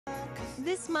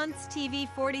This month's TV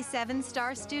 47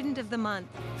 Star Student of the Month.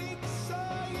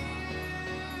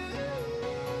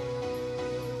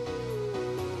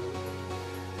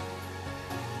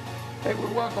 Hey, we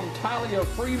welcome Tylia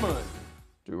Freeman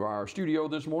to our studio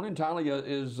this morning. Tylia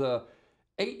is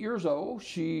 8 years old.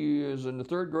 She is in the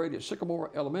 3rd grade at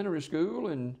Sycamore Elementary School.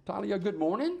 And Tylia, good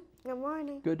morning. Good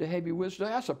morning. Good to have you with us today.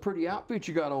 That's a pretty outfit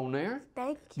you got on there.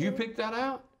 Thank Did you pick that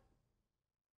out?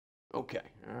 Okay,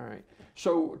 all right.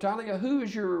 So, Tylia, who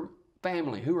is your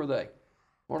family? Who are they?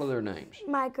 What are their names?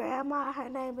 My grandma, her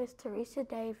name is Teresa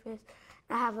Davis.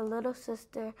 I have a little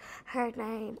sister. Her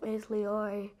name is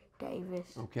Leori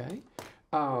Davis. Okay.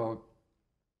 Got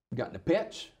any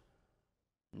pets?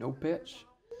 No pets?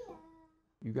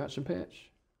 You got some pets?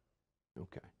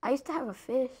 Okay. I used to have a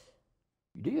fish.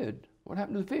 You did? What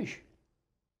happened to the fish?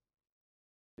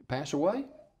 Did it pass away?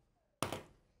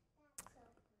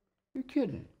 You're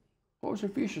kidding. What was the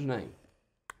fish's name?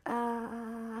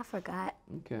 I forgot.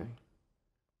 Okay.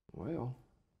 Well,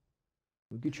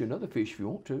 we'll get you another fish if you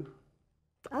want to.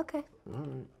 Okay.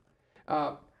 All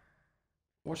right.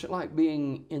 What's it like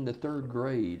being in the 3rd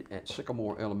grade at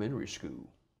Sycamore Elementary School?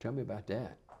 Tell me about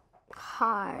that.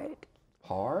 Hard.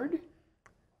 Hard?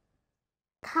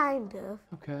 Kind of.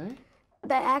 Okay.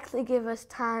 They actually give us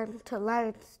time to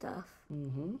learn stuff.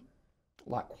 Mm-hmm.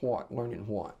 Like what? Learning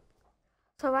what?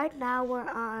 So right now we're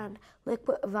on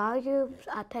liquid volumes.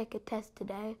 I take a test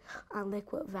today on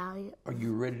liquid volume. Are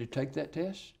you ready to take that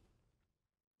test?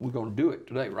 We're going to do it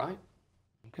today, right?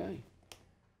 Okay.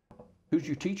 Who's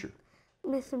your teacher?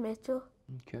 Miss Mitchell.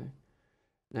 Okay.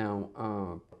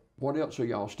 Now, what else are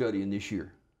y'all studying this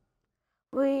year?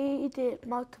 We did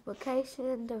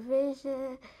multiplication,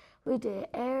 division, we did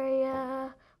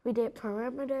area, we did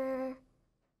perimeter,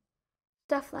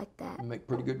 stuff like that. You make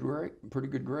pretty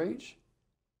good grades?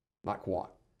 Like what?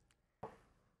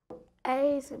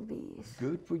 A's and B's.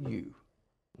 Good for you.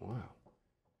 Wow.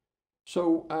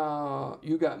 So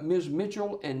you got Ms.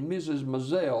 Mitchell and Mrs.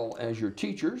 Mazzell as your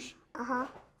teachers. Uh-huh.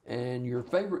 And your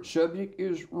favorite subject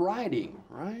is writing,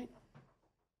 right?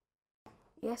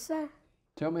 Yes, sir.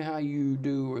 Tell me how you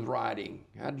do with writing.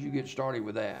 How did you get started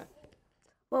with that?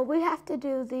 Well, we have to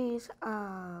do these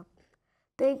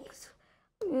things.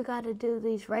 You got to do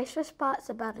these racial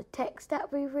spots about a text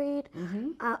that we read.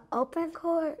 Open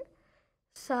court.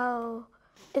 So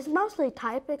it's mostly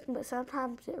typing, but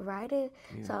sometimes it's writing.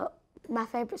 Yeah. So my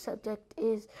favorite subject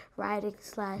is writing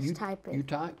 / typing. You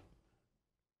type?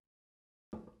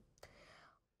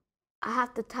 I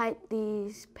have to type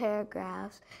these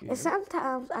paragraphs. Yeah. And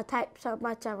sometimes I type so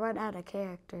much I run out of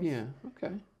characters. Yeah,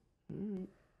 okay.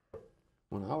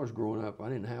 When I was growing up, I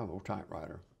didn't have a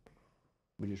typewriter.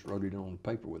 We just wrote it on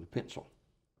paper with a pencil.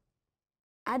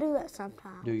 I do that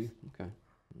sometimes. Do you? Okay.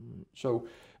 So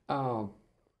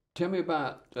tell me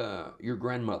about your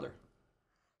grandmother.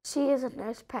 She is a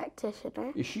nurse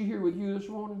practitioner. Is she here with you this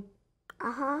morning?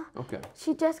 Uh-huh. Okay.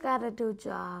 She just got a new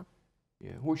job.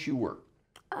 Yeah, where she work?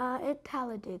 In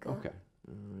Talladega. Okay,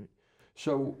 all right.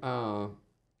 So,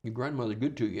 your grandmother's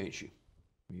good to you, ain't she?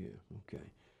 Yeah, okay.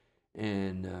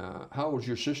 And how old's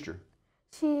your sister?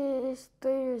 She is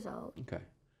 3 years old. Okay.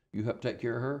 You help take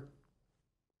care of her?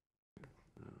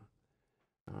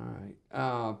 All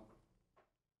right.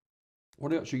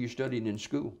 What else are you studying in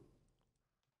school?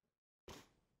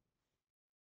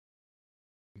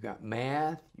 You got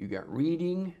math, you got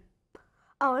reading.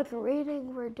 Oh, in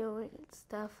reading, we're doing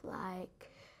stuff like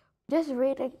just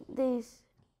reading these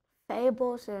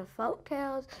fables and folk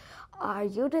tales. Our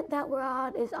unit that we're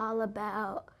on is all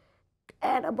about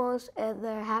animals and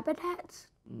their habitats.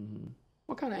 Mm-hmm.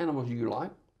 What kind of animals do you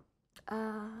like?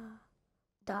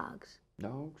 Dogs.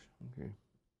 Dogs? Okay.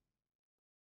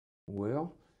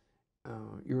 Well,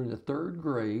 you're in the 3rd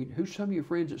grade. Who's some of your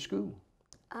friends at school?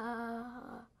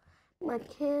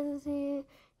 Mackenzie,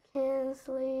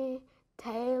 Kinsley,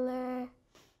 Taylor.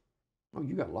 Oh,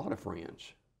 you got a lot of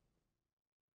friends.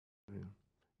 Yeah.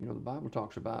 You know, the Bible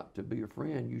talks about to be a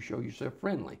friend, you show yourself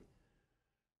friendly.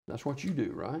 That's what you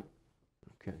do, right?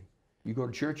 Okay. You go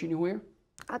to church anywhere?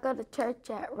 I go to church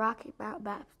at Rocky Mount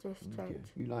Baptist Church.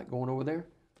 You like going over there?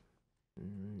 All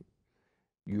right.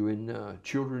 You in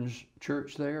children's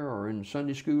church there or in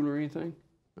Sunday school or anything?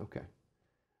 Okay.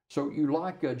 So you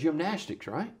like gymnastics,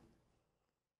 right?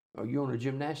 Are you on a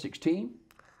gymnastics team?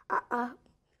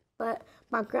 But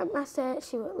my grandma said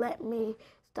she would let me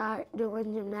start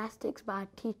doing gymnastics by a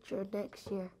teacher next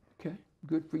year. Okay,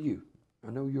 good for you.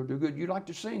 I know you'll do good. You like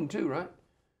to sing too, right?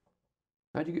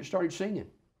 How'd you get started singing?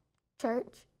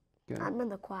 Church. Okay. I'm in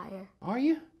the choir. Are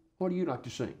you? What do you like to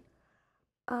sing?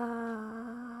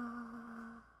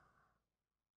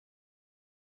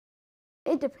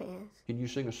 It depends. Can you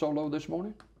sing a solo this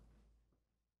morning?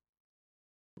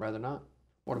 Rather not?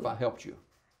 What if I helped you?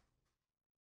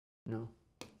 No?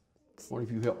 What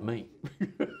if you helped me?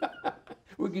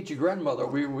 We'll get your grandmother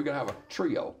over here and we're going to have a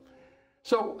trio.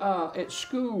 So at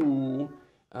school,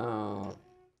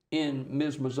 in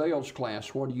Ms. Mazel's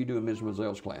class, what do you do in Ms.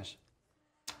 Mazel's class?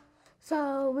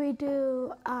 So we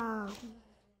do our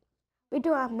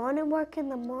morning work in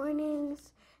the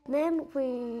mornings. Then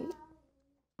we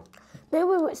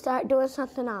would start doing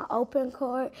something on open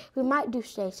court. We might do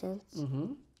stations.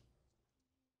 Mm-hmm.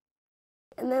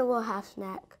 And then we'll have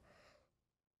snack.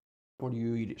 What do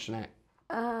you eat at snack?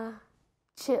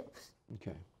 Chips.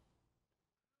 Okay.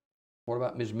 What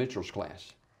about Ms. Mitchell's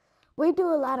class? We do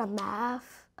a lot of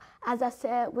math. As I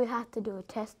said, we have to do a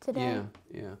test today.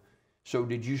 Yeah. So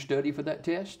did you study for that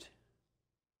test?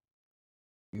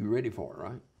 You ready for it,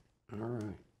 right? All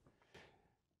right.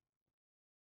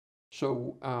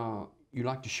 So you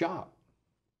like to shop?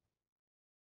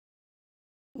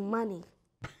 Money.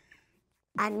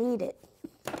 I need it.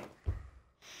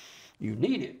 You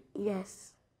need it?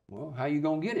 Yes. Well, how you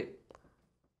gonna get it?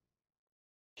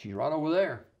 She's right over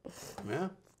there. Yeah?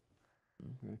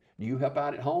 Okay. Do you help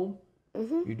out at home?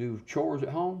 Mm-hmm. You do chores at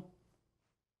home?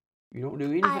 You don't do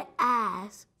anything? I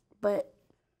ask, but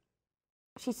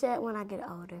she said when I get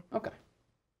older. Okay.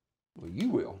 Well, you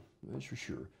will, that's for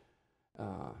sure.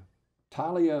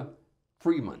 Tylia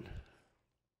Freeman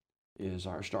is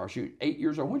our star student, 8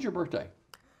 years old. When's your birthday?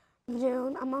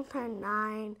 June. I'm gonna turn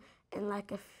 9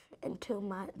 in 2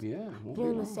 months. Yeah.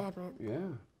 June the 7th.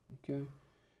 Yeah, okay.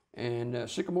 And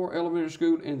Sycamore Elementary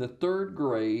School in the 3rd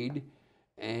grade.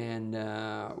 And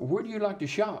where do you like to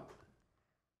shop?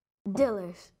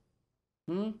 Dillard's.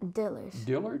 Dillard's?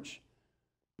 Dillard's. Is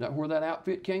that where that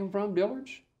outfit came from,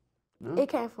 Dillard's? No? It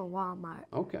came from Walmart.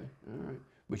 Okay, all right.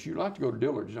 But you like to go to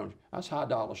Dillard's, don't you? That's a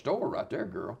 $high store right there,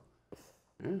 girl.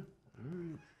 Yeah, all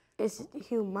right. It's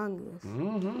humongous.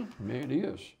 Mm-hmm, yeah, it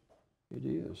is. It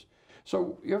is.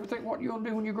 So you ever think what you're going to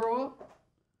do when you grow up?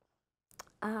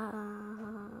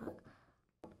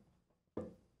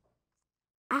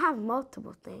 I have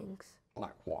multiple things.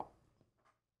 Like what?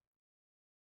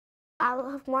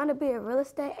 I want to be a real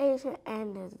estate agent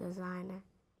and a designer.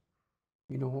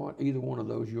 You know what? Either one of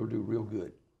those you'll do real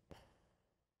good.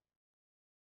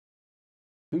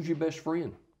 Who's your best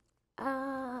friend?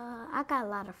 I got a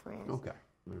lot of friends. Okay,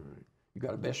 all right. You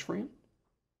got a best friend?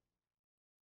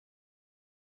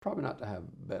 Probably not to have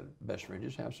best friend,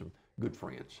 just have some good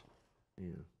friends.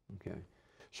 Yeah, okay.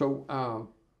 So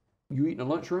you eat in the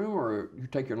lunchroom or you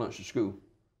take your lunch to school?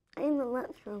 In the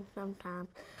lunchroom sometimes.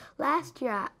 Last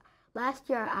year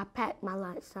I packed my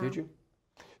lunch some. Did you?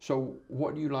 So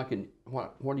what do you like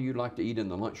what do you like to eat in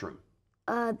the lunchroom?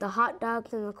 The hot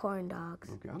dogs and the corn dogs.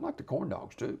 Okay, I like the corn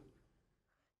dogs too.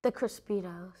 The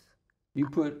Crispitos. You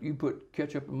put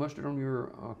ketchup and mustard on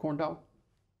your corn dog?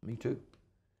 Me too.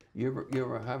 You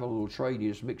ever have a little tray and you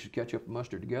just mix the ketchup and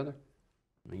mustard together?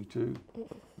 Me too.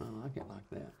 I like it like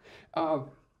that.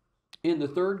 In the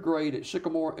 3rd grade at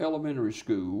Sycamore Elementary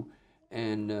School,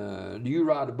 and do you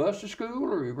ride a bus to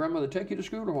school, or your grandmother take you to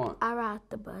school, or what? I ride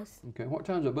the bus. Okay, what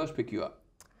time does the bus pick you up?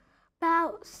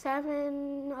 About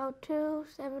 7:02,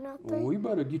 7:03. Well, we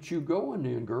better get you going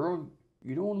then, girl.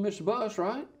 You don't want to miss the bus,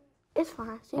 right? It's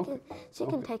fine. She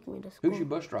can take me to school. Who's your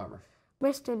bus driver?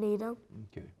 Mr. Needham.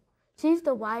 Okay. She's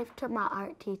the wife to my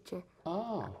art teacher.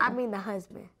 Oh. I mean the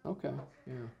husband. Okay,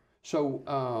 yeah.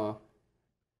 So,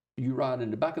 you ride in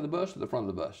the back of the bus or the front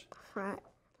of the bus? Front.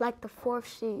 Like the 4th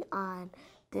seat on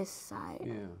this side.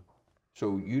 Yeah.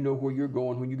 So you know where you're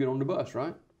going when you get on the bus,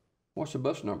 right? What's the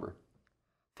bus number?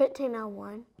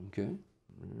 1501. Okay. All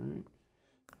right.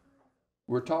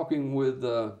 We're talking with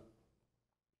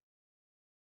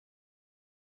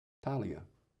Tylia.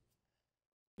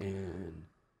 And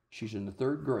she's in the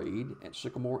 3rd grade at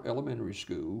Sycamore Elementary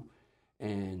School.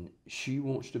 And she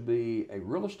wants to be a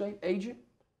real estate agent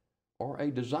or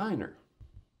a designer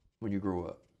when you grow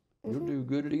up. You'll do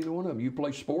good at either one of them. You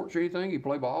play sports or anything? You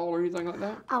play ball or anything like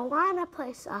that? I want to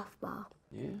play softball.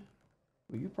 Yeah.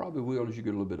 Well, you probably will as you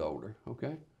get a little bit older,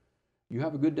 okay? You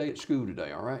have a good day at school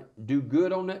today, all right? Do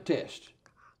good on that test.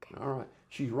 Okay. All right.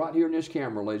 She's right here in this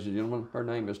camera, ladies and gentlemen. Her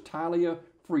name is Tylia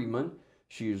Freeman.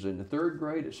 She is in the 3rd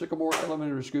grade at Sycamore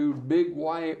Elementary School. Big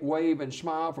white wave and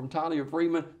smile from Tylia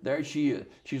Freeman. There she is.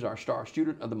 She's our star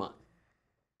student of the month.